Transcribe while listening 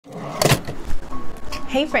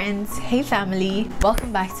Hey friends, hey family,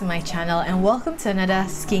 welcome back to my channel and welcome to another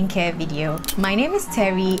skincare video. My name is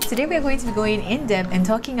Terry. Today we're going to be going in depth and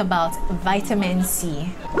talking about vitamin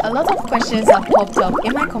C. A lot of questions have popped up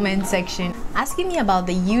in my comment section asking me about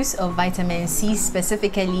the use of vitamin C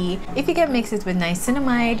specifically, if you can mix it with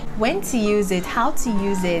niacinamide, when to use it, how to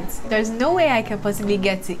use it. There's no way I can possibly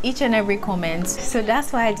get to each and every comment, so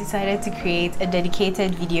that's why I decided to create a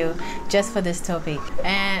dedicated video just for this topic.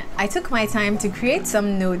 And I took my time to create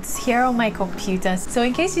some notes here on my computer, so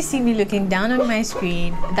in case you see me looking down on my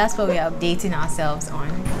screen, that's what we're updating ourselves on.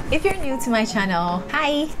 If you're new to my channel,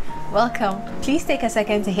 hi, welcome. Please take a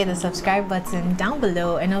second to hit the subscribe button down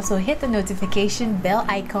below and also hit the notification bell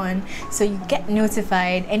icon so you get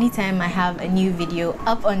notified anytime I have a new video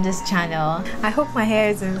up on this channel. I hope my hair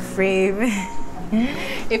is in frame.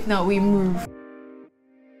 If not, we move.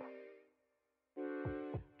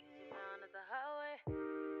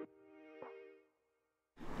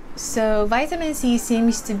 So vitamin C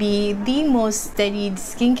seems to be the most studied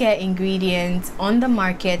skincare ingredient on the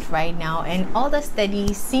market right now, and all the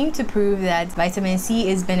studies seem to prove that vitamin C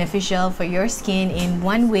is beneficial for your skin in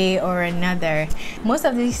one way or another. Most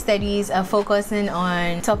of these studies are focusing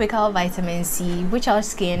on topical vitamin C, which our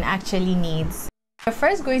skin actually needs. We're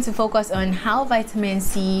first going to focus on how vitamin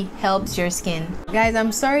C helps your skin. Guys,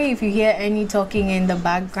 I'm sorry if you hear any talking in the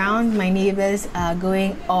background. My neighbors are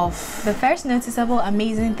going off. The first noticeable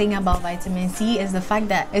amazing thing about vitamin C is the fact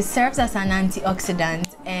that it serves as an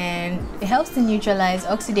antioxidant and it helps to neutralize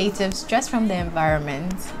oxidative stress from the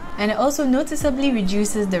environment. And it also noticeably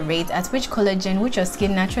reduces the rate at which collagen, which your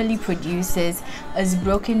skin naturally produces, is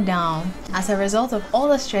broken down as a result of all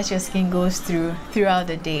the stress your skin goes through throughout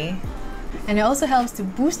the day. And it also helps to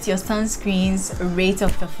boost your sunscreen's rate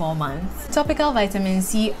of performance. Topical vitamin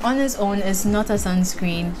C on its own is not a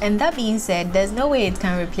sunscreen, and that being said, there's no way it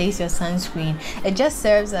can replace your sunscreen. It just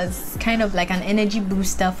serves as kind of like an energy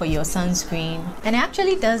booster for your sunscreen, and it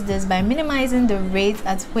actually does this by minimizing the rate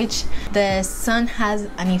at which the sun has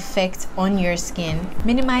an effect on your skin,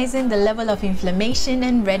 minimizing the level of inflammation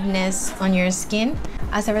and redness on your skin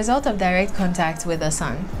as a result of direct contact with the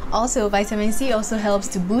sun. Also, vitamin C also helps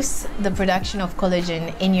to boost the production of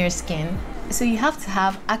collagen in your skin. So you have to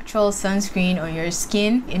have actual sunscreen on your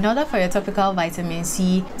skin in order for your topical vitamin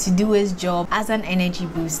C to do its job as an energy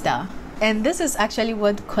booster. And this is actually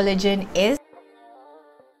what collagen is.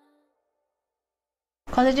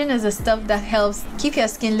 Collagen is the stuff that helps keep your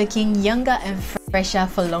skin looking younger and fresher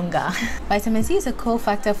for longer. Vitamin C is a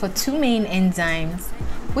cofactor for two main enzymes,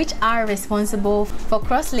 which are responsible for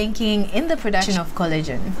cross-linking in the production of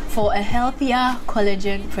collagen for a healthier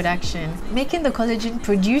collagen production, making the collagen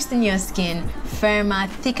produced in your skin firmer,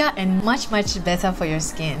 thicker, and much better for your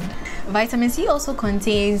skin. Vitamin C also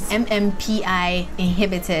contains MMPI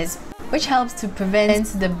inhibitors, which helps to prevent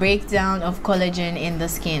the breakdown of collagen in the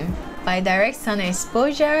skin by direct sun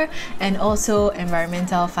exposure and also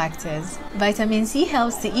environmental factors. Vitamin C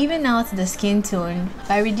helps to even out the skin tone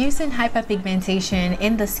by reducing hyperpigmentation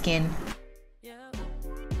in the skin.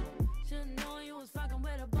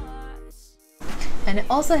 And it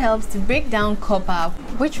also helps to break down copper,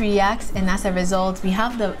 which reacts, and as a result we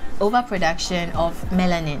have the overproduction of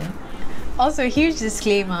melanin. Also, huge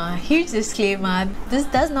disclaimer, this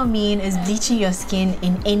does not mean it's bleaching your skin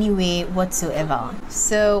in any way whatsoever.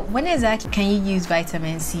 So when exactly can you use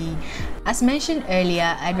vitamin C? As mentioned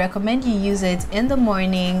earlier, I'd recommend you use it in the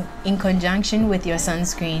morning in conjunction with your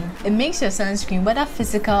sunscreen. It makes your sunscreen, whether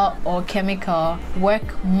physical or chemical,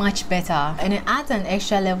 work much better, and it adds an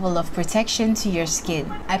extra level of protection to your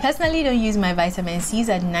skin. I personally don't use my vitamin C's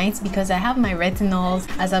at night because I have my retinols,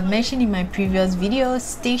 as I've mentioned in my previous videos,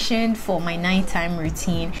 stationed for my nighttime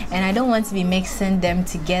routine, and I don't want to be mixing them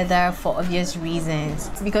together for obvious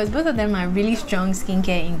reasons, because both of them are really strong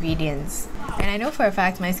skincare ingredients. And I know for a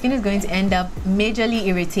fact my skin is going to end up majorly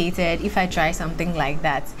irritated if I try something like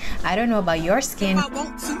that. I don't know about your skin. If I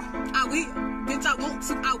want to, I will. Bitch, I want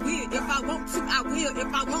to, I will. If I want to, I will.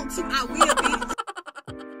 If I want to, I will, bitch.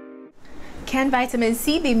 Can vitamin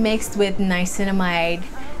C be mixed with niacinamide?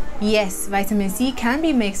 Yes, vitamin C can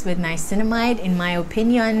be mixed with niacinamide in my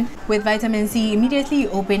opinion. With vitamin C, immediately you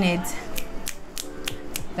open it,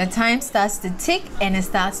 the time starts to tick and it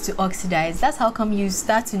starts to oxidize. That's how come you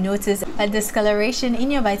start to notice a discoloration in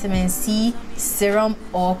your vitamin C serum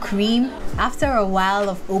or cream after a while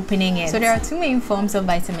of opening it. So there are two main forms of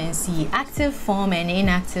vitamin C, active form and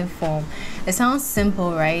inactive form. It sounds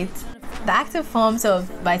simple, right? The active forms of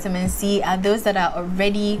vitamin C are those that are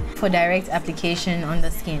ready for direct application on the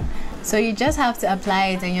skin. So you just have to apply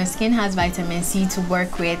it and your skin has vitamin C to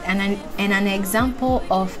work with. And an example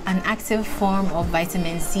of an active form of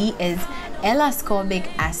vitamin C is L-ascorbic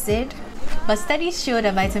acid. But studies show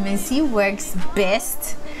that vitamin C works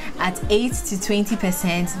best at 8 to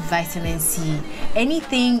 20% vitamin C.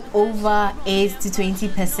 Anything over 8 to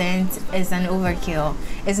 20% is an overkill.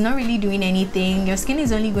 It's not really doing anything. Your skin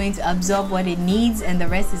is only going to absorb what it needs and the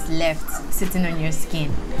rest is left sitting on your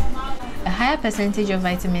skin. A higher percentage of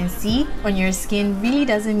vitamin C on your skin really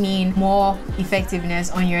doesn't mean more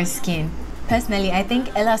effectiveness on your skin. Personally, I think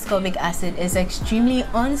L-ascorbic acid is extremely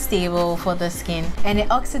unstable for the skin and it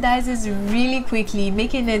oxidizes really quickly,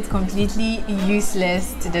 making it completely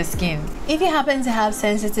useless to the skin. If you happen to have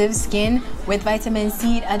sensitive skin with vitamin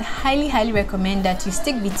C, I'd highly recommend that you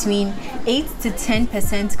stick between 8 to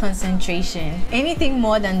 10% concentration. Anything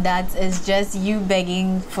more than that is just you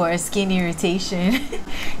begging for skin irritation.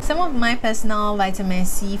 Some of my personal vitamin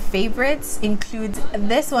C favorites include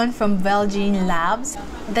this one from Belgian Labs,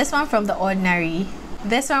 this one from The Ordinary,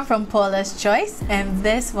 this one from Paula's Choice, and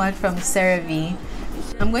this one from Serum.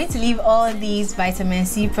 I'm going to leave all these vitamin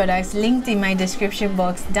C products linked in my description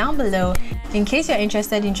box down below in case you're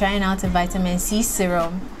interested in trying out a vitamin C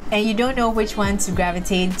serum and you don't know which one to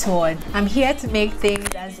gravitate toward. I'm here to make things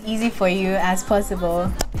as easy for you as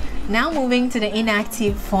possible. Now moving to the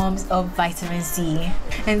inactive forms of vitamin C.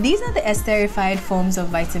 And these are the esterified forms of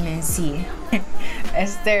vitamin C.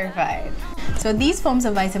 Esterified. So these forms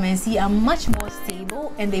of vitamin C are much more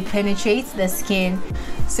stable and they penetrate the skin.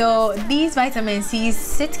 So these vitamin Cs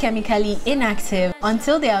sit chemically inactive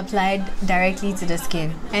until they are applied directly to the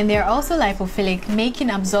skin. And they're also lipophilic,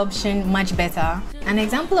 making absorption much better. An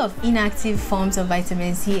example of inactive forms of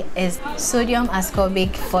vitamin C is sodium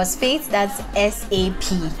ascorbic phosphate, that's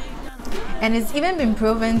SAP. And it's even been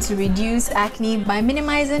proven to reduce acne by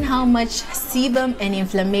minimizing how much sebum and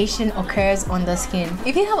inflammation occurs on the skin.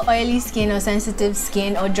 If you have oily skin or sensitive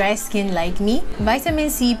skin or dry skin like me, vitamin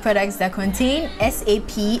C products that contain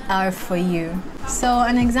SAP are for you. So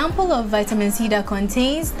an example of vitamin C that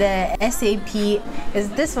contains the SAP is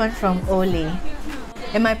this one from Olay.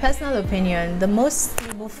 In my personal opinion, the most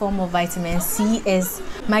stable form of vitamin C is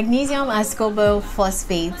magnesium ascorbyl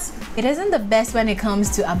phosphate. It isn't the best when it comes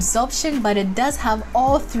to absorption, but it does have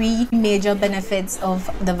all three major benefits of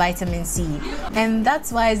the vitamin C. And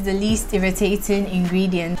that's why it's the least irritating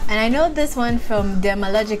ingredient. And I know this one from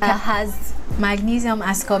Dermalogica has magnesium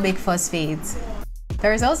ascorbic phosphate.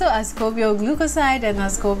 There is also ascorbyl glucoside and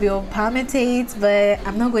ascorbyl palmitate, but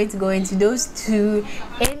I'm not going to go into those two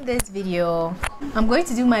in this video. I'm going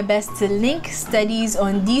to do my best to link studies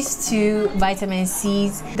on these two vitamin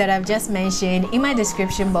C's that I've just mentioned in my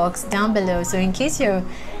description box down below. So in case you're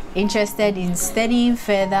interested in studying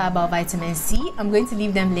further about vitamin C, I'm going to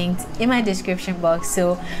leave them linked in my description box.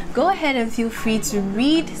 So go ahead and feel free to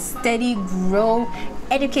read, study, grow,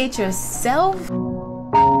 educate yourself.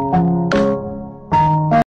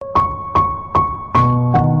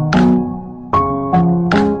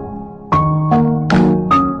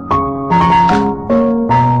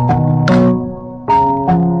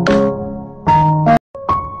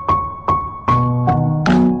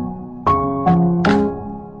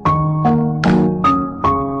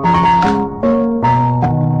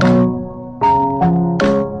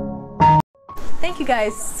 Thank you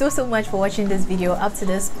guys so much for watching this video up to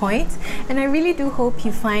this point, and I really do hope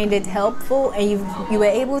you find it helpful and you were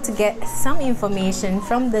able to get some information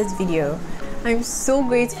from this video. I'm so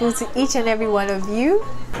grateful to each and every one of you.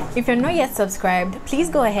 If you're not yet subscribed, please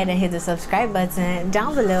go ahead and hit the subscribe button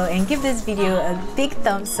down below and give this video a big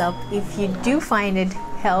thumbs up if you do find it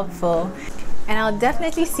helpful. And I'll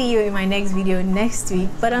definitely see you in my next video next week,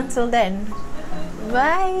 but until then,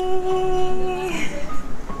 bye.